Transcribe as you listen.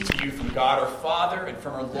to you from God our Father and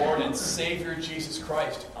from our Lord and Savior Jesus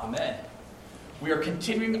Christ. Amen. We are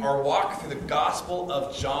continuing our walk through the Gospel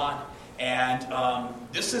of John, and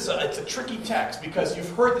it's a tricky text because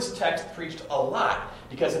you've heard this text preached a lot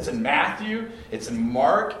because it's in Matthew, it's in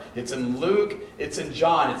Mark, it's in Luke, it's in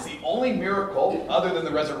John. It's the only miracle other than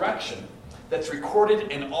the resurrection that's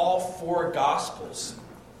recorded in all four Gospels.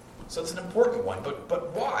 So it's an important one,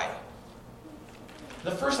 but why?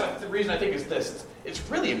 The reason I think is this. It's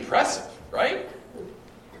really impressive, right?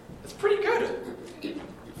 It's pretty good.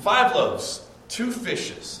 5 loaves, 2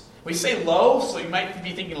 fishes. We say loaf, so you might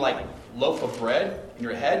be thinking like loaf of bread in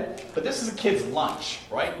your head, but this is a kid's lunch,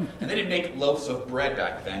 right? And they didn't make loaves of bread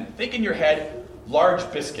back then. Think in your head,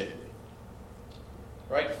 large biscuit,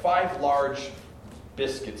 right? 5 large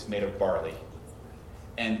biscuits made of barley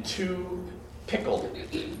and 2 pickled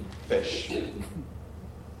fish.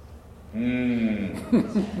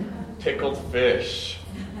 Pickled fish.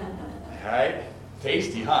 Right?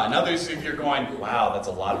 Tasty, huh? Now there's if you're going, wow, that's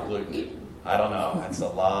a lot of gluten. I don't know. That's a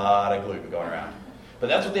lot of gluten going around. But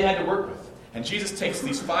that's what they had to work with. And Jesus takes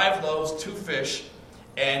these 5 loaves, 2 fish,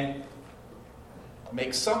 and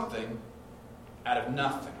makes something out of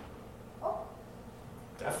nothing.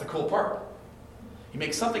 That's the cool part. He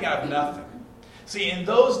makes something out of nothing. See, in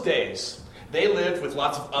those days, they lived with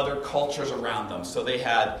lots of other cultures around them. So they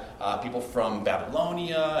had people from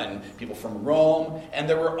Babylonia and people from Rome. And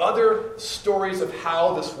there were other stories of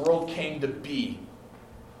how this world came to be.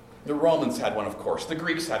 The Romans had one, of course. The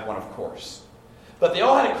Greeks had one, of course. But they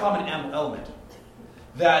all had a common element.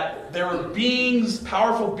 That there were beings,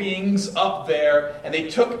 powerful beings up there, and they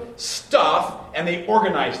took stuff and they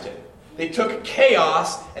organized it. They took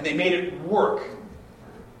chaos and they made it work.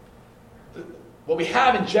 What we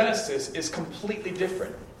have in Genesis is completely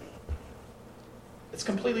different. It's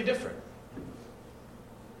completely different.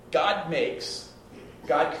 God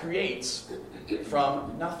creates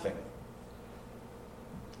from nothing.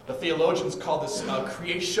 The theologians call this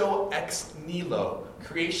creatio ex nihilo,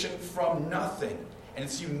 creation from nothing. And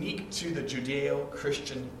it's unique to the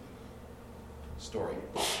Judeo-Christian story.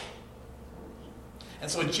 And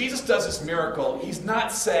so when Jesus does this miracle, he's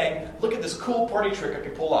not saying, look at this cool party trick I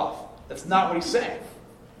can pull off. That's not what he's saying.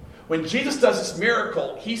 When Jesus does this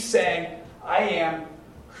miracle, he's saying, I am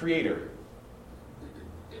Creator,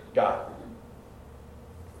 God.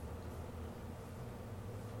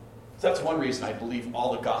 So that's one reason I believe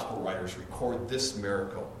all the gospel writers record this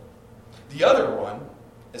miracle. The other one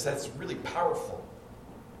is that it's really powerful.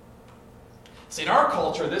 See, in our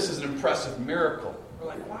culture, this is an impressive miracle. We're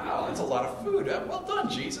like, wow, that's a lot of food. Well done,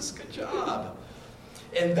 Jesus. Good job.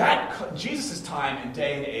 In that Jesus' time and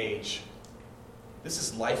day and age, this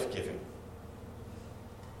is life-giving.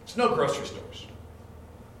 There's no grocery stores.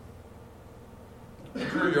 You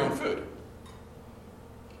grew your own food.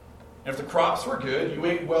 And if the crops were good, you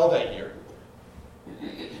ate well that year.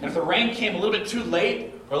 And if the rain came a little bit too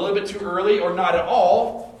late, or a little bit too early, or not at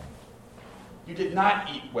all, you did not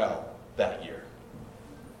eat well that year.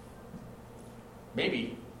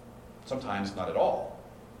 Maybe, sometimes not at all.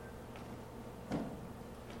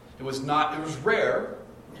 It was rare,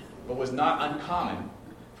 but was not uncommon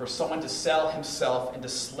for someone to sell himself into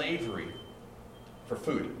slavery for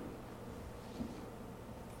food.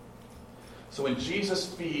 So when Jesus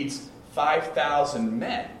feeds 5,000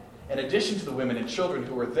 men, in addition to the women and children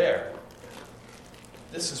who were there,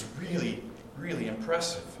 this is really, really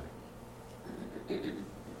impressive. And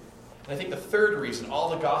I think the third reason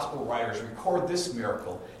all the gospel writers record this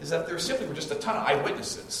miracle is that there simply were just a ton of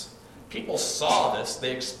eyewitnesses. People saw this,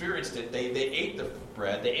 they experienced it, they ate the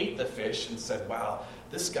bread, they ate the fish, and said, wow,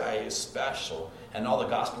 this guy is special. And all the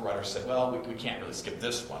gospel writers said, well, we can't really skip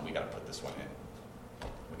this one, we got to put this one in.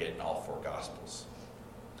 We get it in all 4 gospels.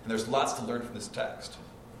 And there's lots to learn from this text.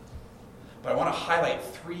 But I want to highlight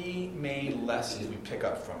 3 main lessons we pick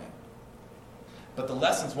up from it. But the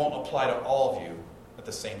lessons won't apply to all of you at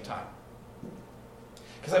the same time.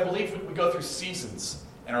 Because I believe we go through seasons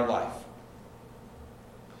in our life.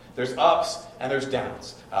 There's ups and there's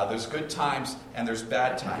downs. There's good times and there's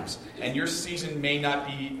bad times. And your season may not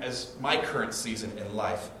be as my current season in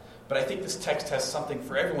life. But I think this text has something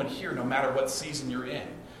for everyone here, no matter what season you're in.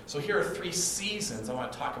 So here are 3 seasons I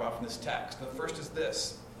want to talk about from this text. The first is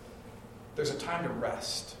this. There's a time to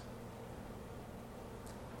rest.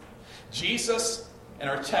 Jesus, in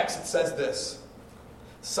our text, it says this.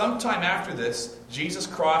 Sometime after this, Jesus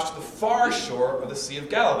crossed the far shore of the Sea of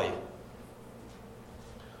Galilee.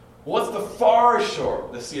 What's the far shore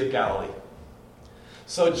of the Sea of Galilee?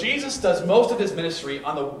 So Jesus does most of his ministry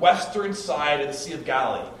on the western side of the Sea of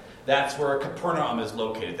Galilee. That's where Capernaum is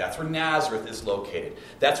located. That's where Nazareth is located.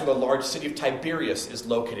 That's where the large city of Tiberias is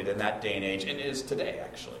located in that day and age, and is today,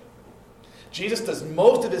 actually. Jesus does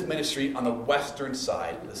most of his ministry on the western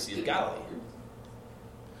side of the Sea of Galilee.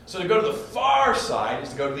 So to go to the far side is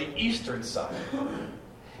to go to the eastern side.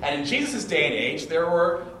 And in Jesus' day and age, there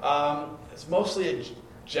were, it's mostly a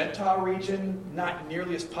Gentile region, not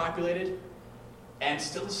nearly as populated, and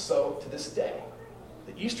still so to this day.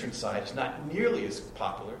 The eastern side is not nearly as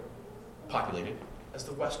populated as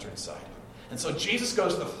the western side. And so Jesus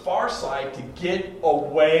goes to the far side to get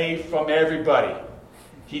away from everybody.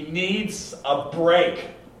 He needs a break.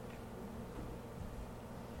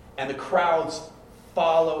 And the crowds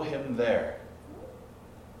follow him there.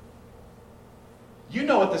 You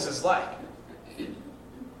know what this is like.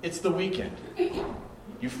 It's the weekend.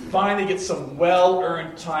 You finally get some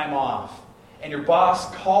well-earned time off. And your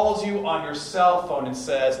boss calls you on your cell phone and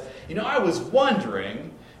says, I was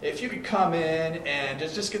wondering if you could come in and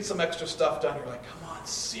just get some extra stuff done. You're like, come on,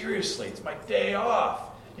 seriously, it's my day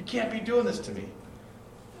off. You can't be doing this to me.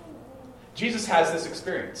 Jesus has this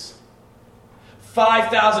experience.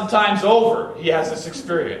 5,000 times over, he has this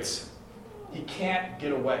experience. He can't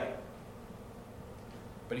get away.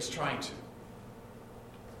 But he's trying to.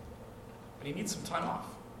 But he needs some time off.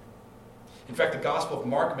 In fact, the Gospel of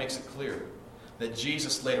Mark makes it clear that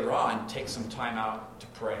Jesus later on takes some time out to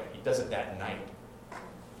pray. He does it that night.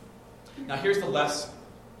 Now here's the lesson.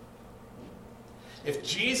 If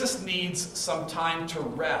Jesus needs some time to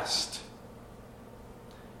rest,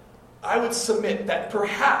 I would submit that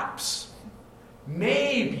perhaps,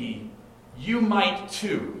 maybe, you might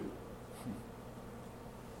too.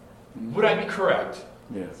 Would I be correct?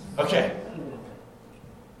 Yes. Okay.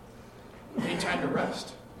 We need time to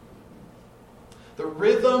rest. The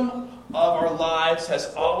rhythm of our lives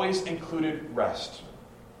has always included rest.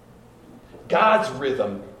 God's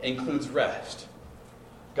rhythm includes rest.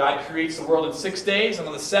 God creates the world in 6 days, and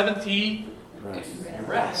on the seventh he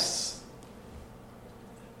rests.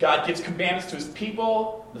 God gives commandments to his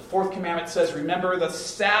people. The fourth commandment says, remember the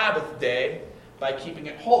Sabbath day by keeping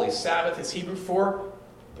it holy. Sabbath is Hebrew for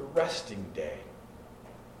the resting day.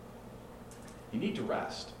 You need to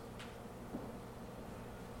rest.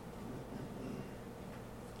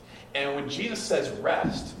 And when Jesus says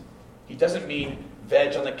rest, he doesn't mean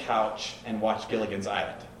veg on the couch and watch Gilligan's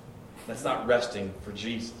Island. That's not resting for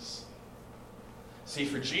Jesus. See,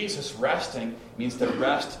 for Jesus, resting means to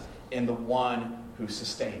rest in the one who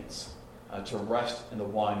sustains, to rest in the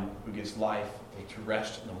one who gives life, to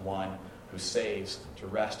rest in the one who saves, to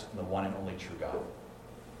rest in the one and only true God.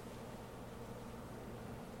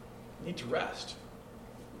 You need to rest.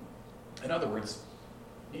 In other words,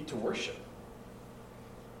 you need to worship.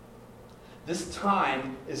 This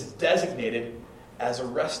time is designated as a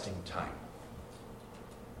resting time.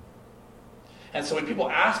 And so when people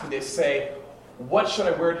ask me, they say, what should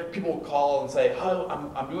I wear? People will call and say, oh,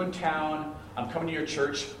 I'm new in town. I'm coming to your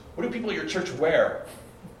church. What do people at your church wear?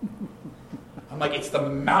 I'm like, it's the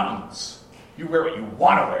mountains. You wear what you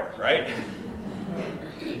want to wear, right?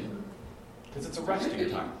 Because it's a resting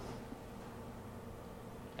time.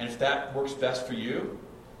 And if that works best for you,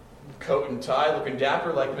 coat and tie, looking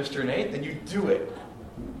dapper like Mr. Nate, then you do it.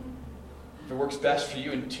 If it works best for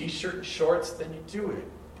you in t-shirt and shorts, then you do it.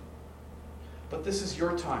 But this is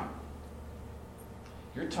your time.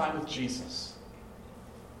 Your time with Jesus.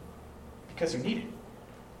 Because you need it.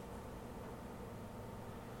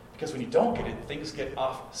 Because when you don't get it, things get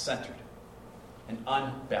off-centered and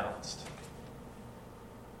unbalanced.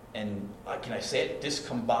 And can I say it?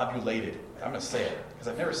 Discombobulated. I'm going to say it, because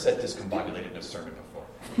I've never said discombobulated in a sermon before.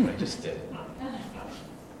 But I just did.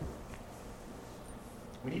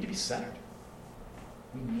 We need to be centered.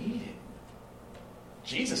 We need it.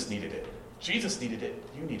 Jesus needed it. Jesus needed it.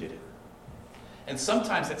 You needed it. And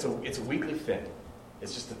sometimes it's a weekly thing.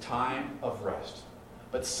 It's just a time of rest.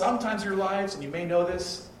 But sometimes in your lives, and you may know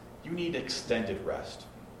this, you need extended rest.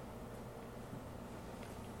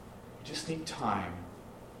 You just need time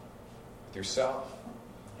with yourself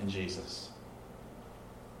and Jesus.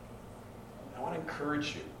 I want to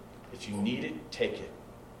encourage you. If you need it, take it.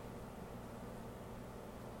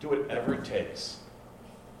 Do whatever it takes.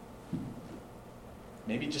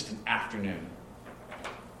 Maybe just an afternoon.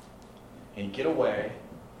 And you get away,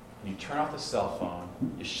 and you turn off the cell phone,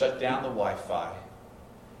 you shut down the Wi-Fi,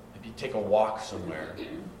 maybe you take a walk somewhere,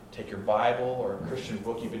 take your Bible or a Christian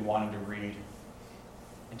book you've been wanting to read,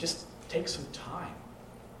 and just take some time.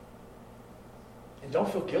 And don't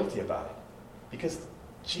feel guilty about it, because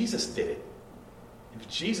Jesus did it. And if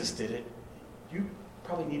Jesus did it, you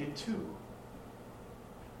probably need it too.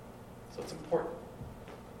 So it's important.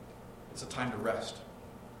 It's a time to rest.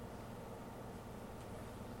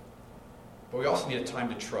 But we also need a time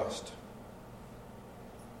to trust.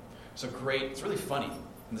 It's really funny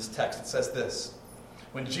in this text. It says this.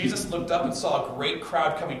 When Jesus looked up and saw a great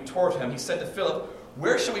crowd coming toward him, he said to Philip,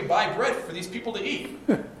 "Where shall we buy bread for these people to eat?"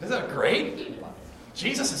 Isn't that great?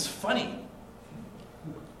 Jesus is funny.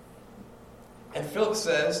 And Philip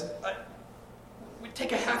says, "We'd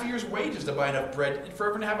take a half a year's wages to buy enough bread for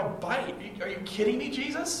everyone to have a bite. Are you kidding me,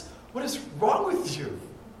 Jesus? What is wrong with you?"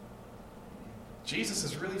 Jesus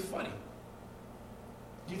is really funny.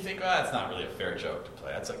 You think, that's not really a fair joke to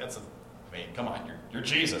play. Come on, you're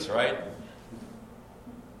Jesus, right?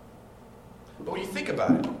 But when you think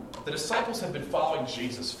about it, the disciples have been following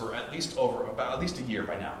Jesus for at least a year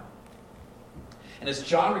by now. And as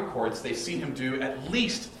John records, they've seen him do at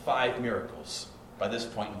least 5 miracles by this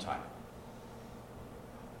point in time.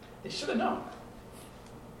 They should have known.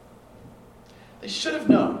 They should have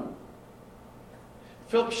known.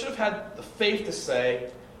 Philip should have had the faith to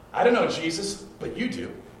say, "I don't know, Jesus, but you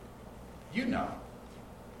do. You know."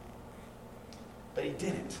 But he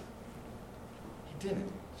didn't. He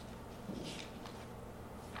didn't.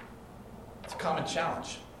 It's a common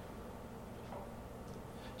challenge.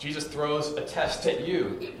 Jesus throws a test at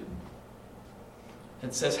you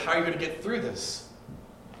and says, "How are you going to get through this?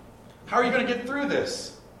 How are you going to get through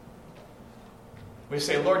this?" We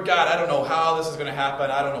say, "Lord God, I don't know how this is going to happen.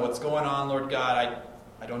 I don't know what's going on, Lord God.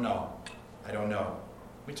 I don't know. I don't know."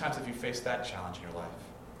 How many times have you faced that challenge in your life?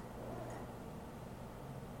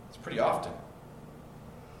 It's pretty often.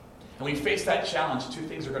 And when you face that challenge, 2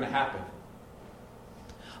 things are going to happen.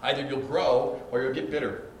 Either you'll grow or you'll get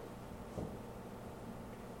bitter.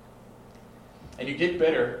 And you get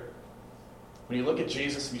bitter when you look at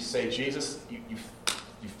Jesus and you say, "Jesus, you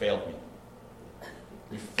failed me.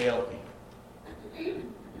 You failed me."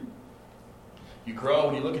 You grow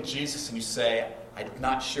when you look at Jesus and you say, "I'm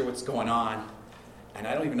not sure what's going on, and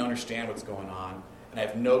I don't even understand what's going on, and I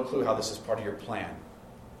have no clue how this is part of your plan.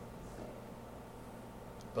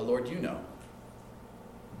 But Lord, you know.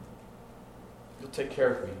 You'll take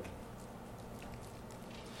care of me."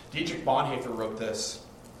 Dietrich Bonhoeffer wrote this.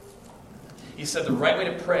 He said, "The right way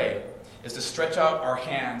to pray is to stretch out our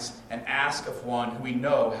hands and ask of one who we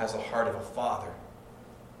know has the heart of a father."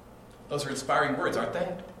 Those are inspiring words, aren't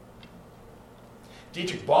they?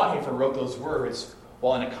 Dietrich Bonhoeffer wrote those words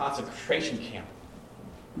while in a concentration camp.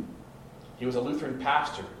 He was a Lutheran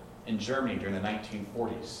pastor in Germany during the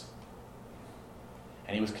 1940s.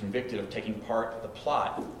 And he was convicted of taking part in the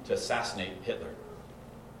plot to assassinate Hitler.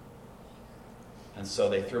 And so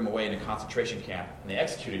they threw him away in a concentration camp, and they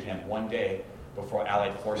executed him one day before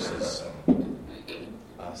Allied forces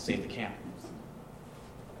saved the camp.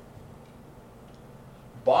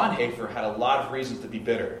 Bonhoeffer had a lot of reasons to be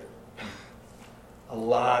bitter. A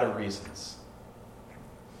lot of reasons.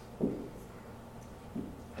 And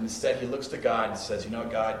instead he looks to God and says, "You know,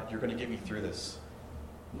 God, you're going to get me through this.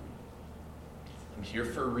 I'm here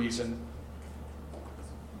for a reason."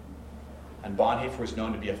 And Bonhoeffer was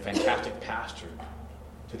known to be a fantastic pastor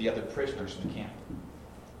to the other prisoners in the camp.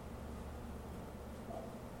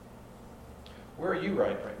 Where are you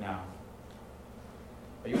right now?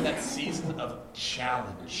 Are you in that season of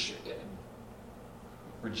challenge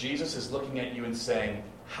where Jesus is looking at you and saying,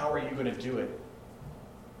 "How are you going to do it?"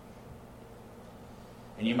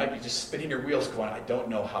 And you might be just spinning your wheels going, "I don't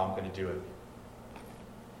know how I'm going to do it."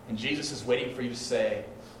 And Jesus is waiting for you to say,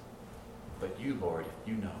 "But you, Lord,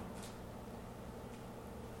 you know.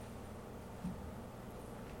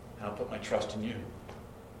 And I'll put my trust in you."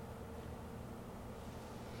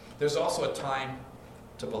 There's also a time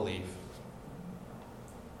to believe.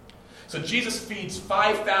 So Jesus feeds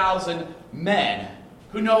 5,000 men.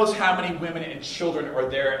 Who knows how many women and children are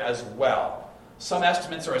there as well? Some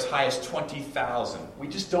estimates are as high as 20,000. We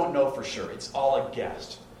just don't know for sure. It's all a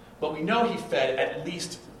guess. But we know he fed at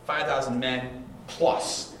least 5,000 men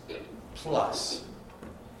plus.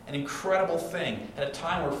 An incredible thing at a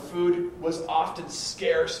time where food was often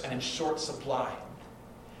scarce and in short supply.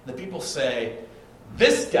 And the people say,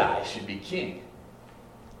 "This guy should be king."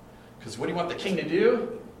 Because what do you want the king to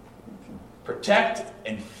do? Protect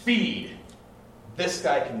and feed. This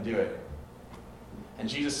guy can do it. And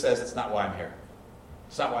Jesus says, "It's not why I'm here.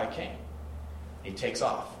 It's not why I came." He takes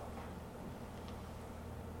off.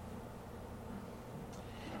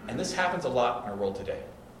 And this happens a lot in our world today.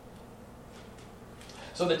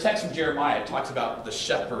 So the text from Jeremiah talks about the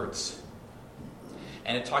shepherds.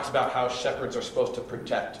 And it talks about how shepherds are supposed to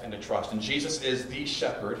protect and to trust. And Jesus is the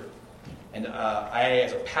shepherd. And I,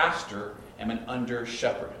 as a pastor, am an under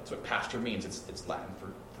shepherd. That's what pastor means. It's Latin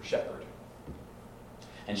for shepherd.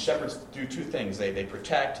 And shepherds do 2 things. They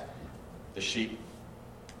protect the sheep.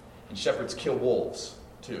 And shepherds kill wolves,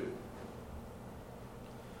 too.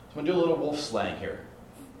 I'm going to do a little wolf slang here.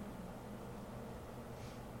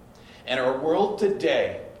 In our world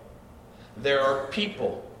today, there are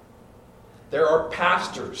people, there are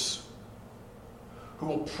pastors who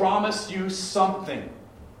will promise you something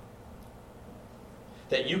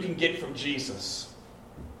that you can get from Jesus.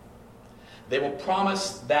 They will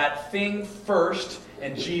promise that thing first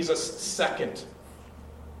and Jesus second.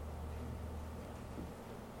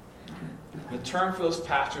 The term for those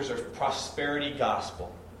pastors is prosperity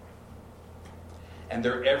gospel. And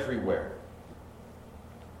they're everywhere.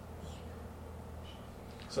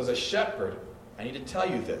 So as a shepherd, I need to tell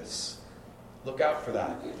you this. Look out for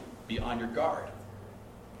that. Be on your guard.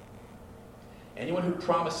 Anyone who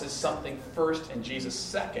promises something first and Jesus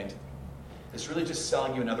second is really just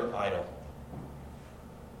selling you another idol.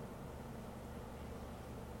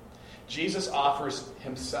 Jesus offers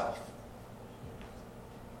himself.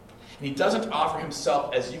 And he doesn't offer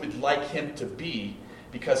himself as you would like him to be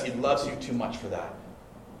because he loves you too much for that.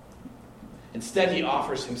 Instead, he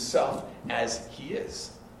offers himself as he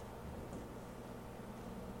is.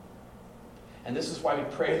 And this is why we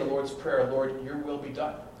pray the Lord's Prayer, Lord, your will be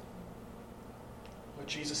done. Lord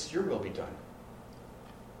Jesus, your will be done.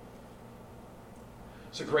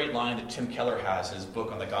 It's a great line that Tim Keller has in his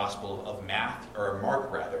book on the Gospel of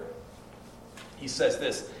Mark. He says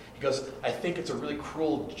this. He goes, I think it's a really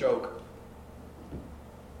cruel joke.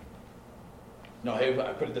 No, hey,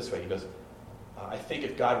 I put it this way. He goes, I think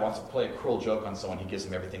if God wants to play a cruel joke on someone, he gives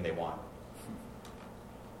them everything they want.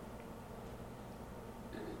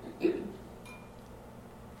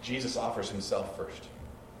 Jesus offers himself first.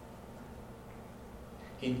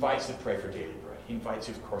 He invites you to pray for daily bread. He invites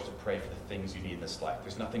you, of course, to pray for the things you need in this life.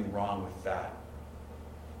 There's nothing wrong with that.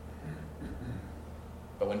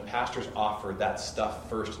 But when pastors offer that stuff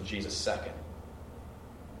first and Jesus second,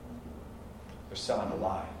 they're selling a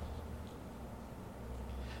lie.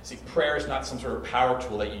 See, prayer is not some sort of power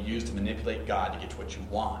tool that you use to manipulate God to get to what you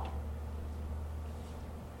want.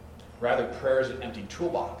 Rather, prayer is an empty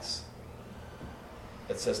toolbox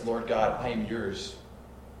that says, Lord God, I am yours.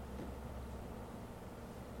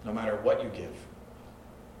 No matter what you give,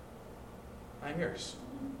 I am yours.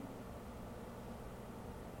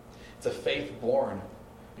 It's a faith born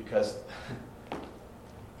because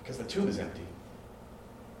the tomb is empty.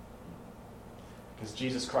 Because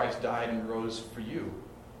Jesus Christ died and rose for you.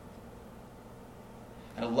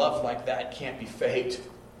 And a love like that can't be faked.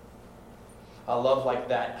 A love like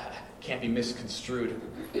that can't be misconstrued.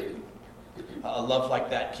 A love like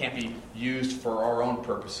that can't be used for our own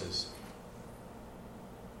purposes.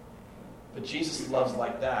 But Jesus loves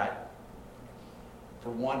like that for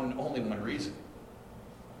one and only one reason.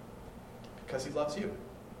 Because he loves you.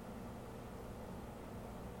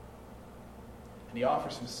 And he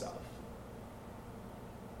offers himself.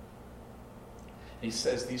 And he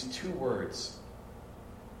says these two words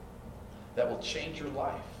that will change your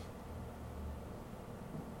life.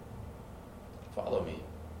 Follow me.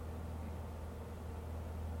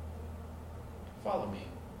 Follow me.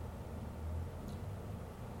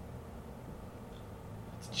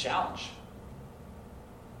 It's a challenge.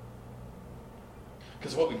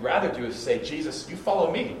 Because what we'd rather do is say, Jesus, you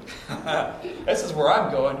follow me. This is where I'm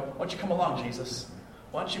going. Why don't you come along, Jesus?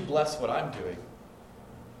 Why don't you bless what I'm doing?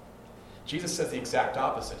 Jesus says the exact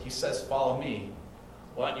opposite. He says, follow me.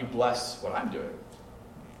 Why don't you bless what I'm doing?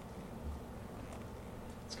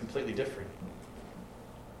 It's completely different.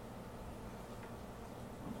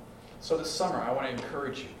 So this summer, I want to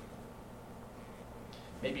encourage you.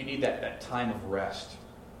 Maybe you need that time of rest.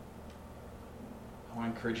 I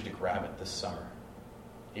want to encourage you to grab it this summer.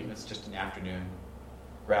 Even if it's just an afternoon.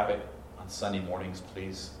 Grab it on Sunday mornings,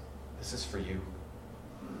 please. This is for you.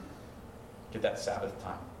 Get that Sabbath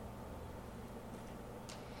time.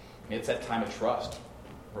 Maybe it's that time of trust.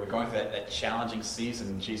 We're going through that challenging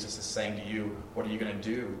season. Jesus is saying to you, what are you going to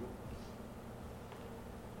do?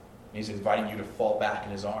 And he's inviting you to fall back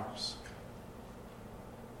in his arms.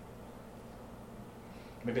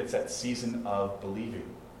 Maybe it's that season of believing.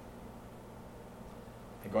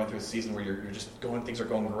 You're going through a season where you're just going, things are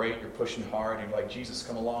going great, you're pushing hard, and you're like, Jesus,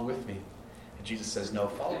 come along with me. And Jesus says, no,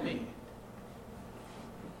 follow me.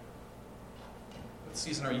 What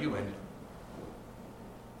season are you in?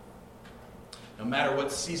 No matter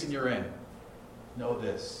what season you're in, know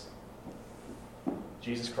this.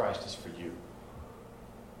 Jesus Christ is for you.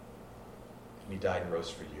 And he died and rose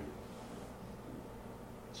for you.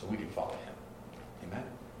 So we can follow him. Amen?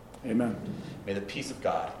 Amen. May the peace of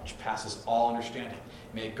God, which passes all understanding,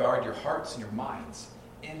 may it guard your hearts and your minds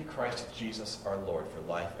in Christ Jesus our Lord for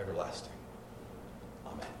life everlasting.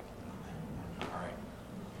 Amen. Amen. All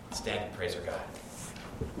right. Stand and praise our God.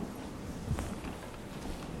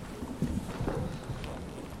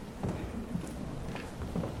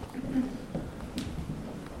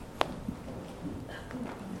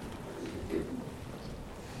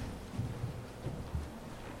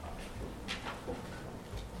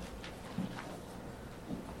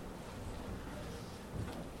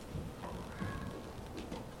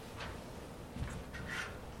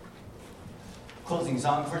 closing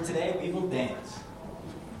song for today, we will dance.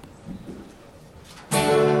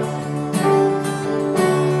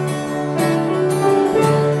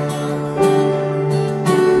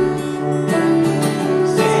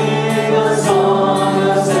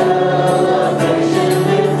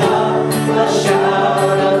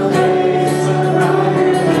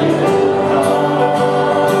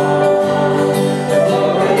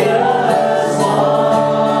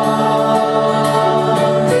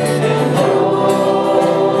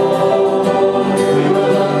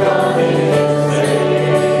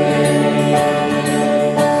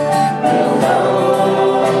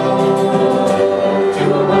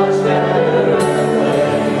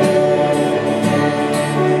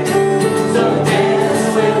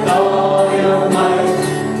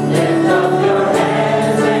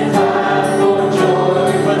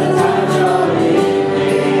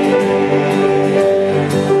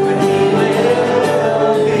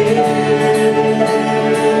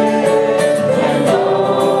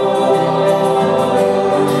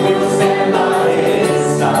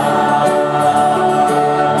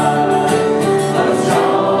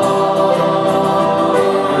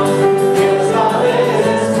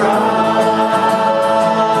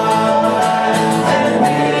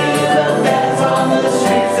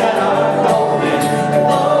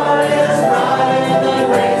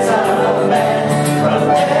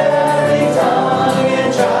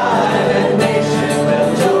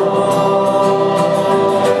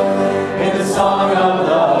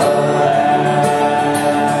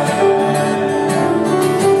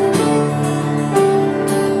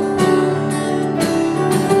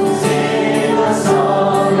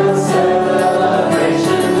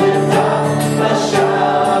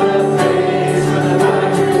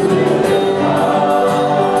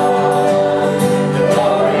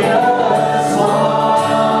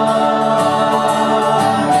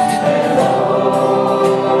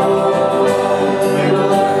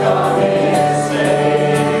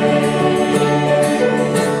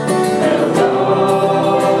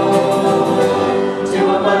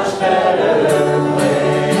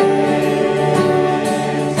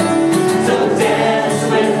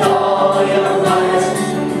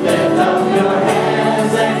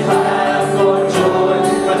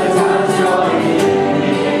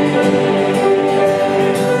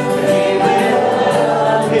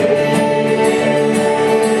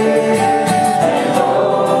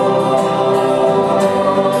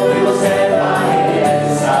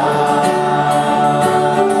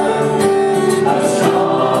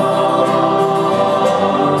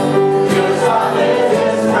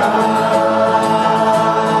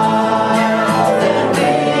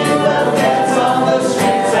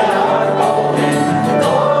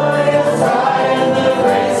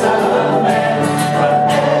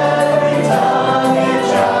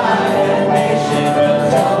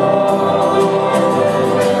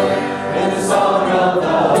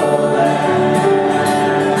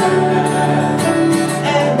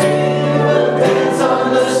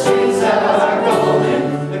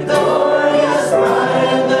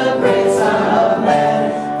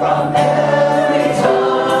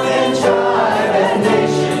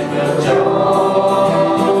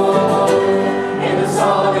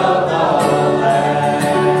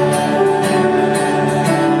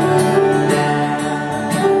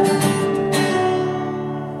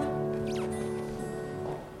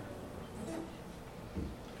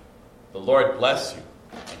 bless you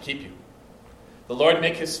and keep you. The Lord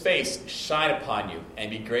make his face shine upon you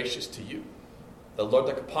and be gracious to you. The Lord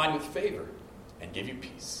look upon you with favor and give you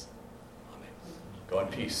peace. Amen. Go in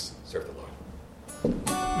peace. Serve the Lord. Thank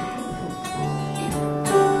you.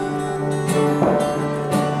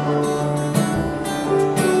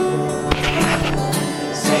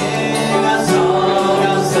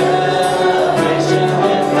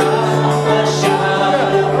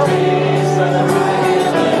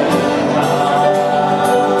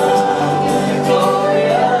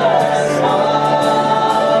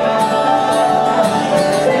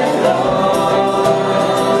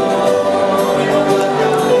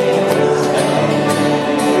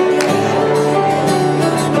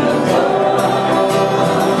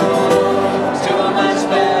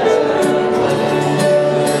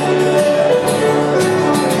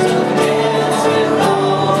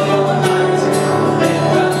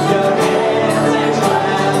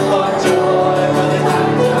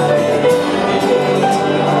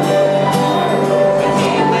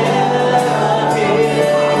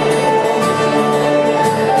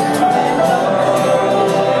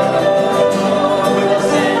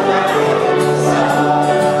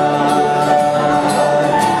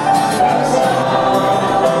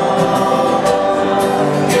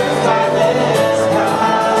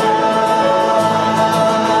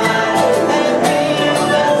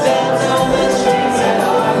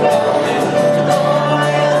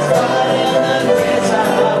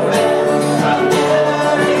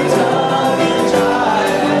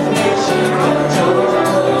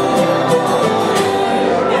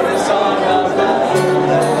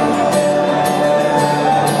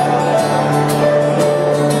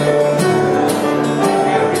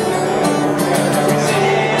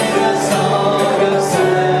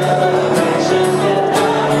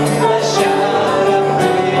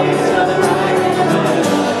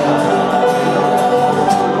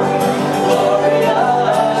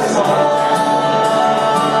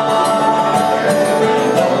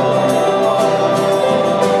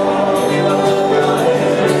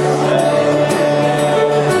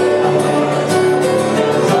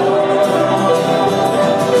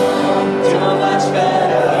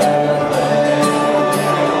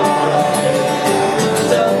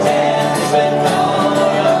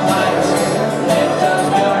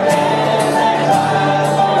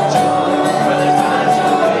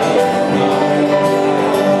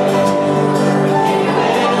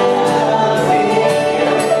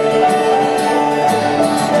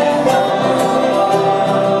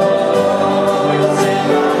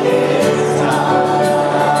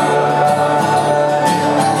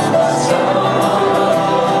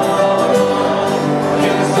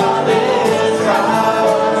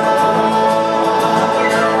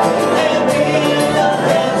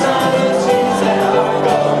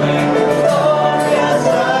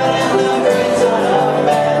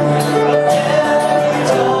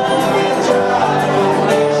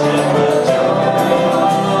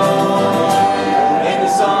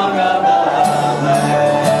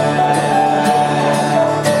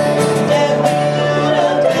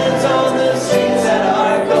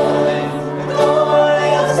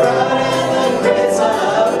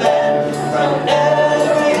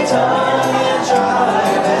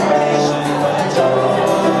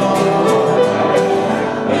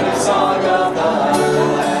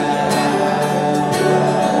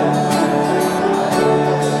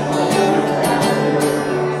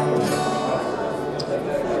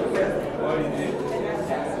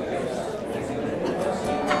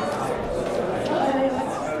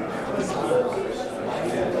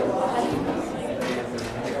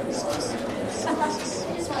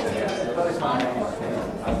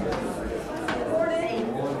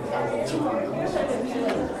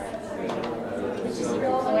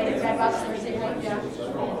 last Thursday night, yeah.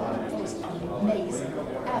 It was amazing.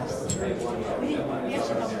 Absolutely. We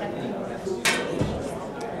actually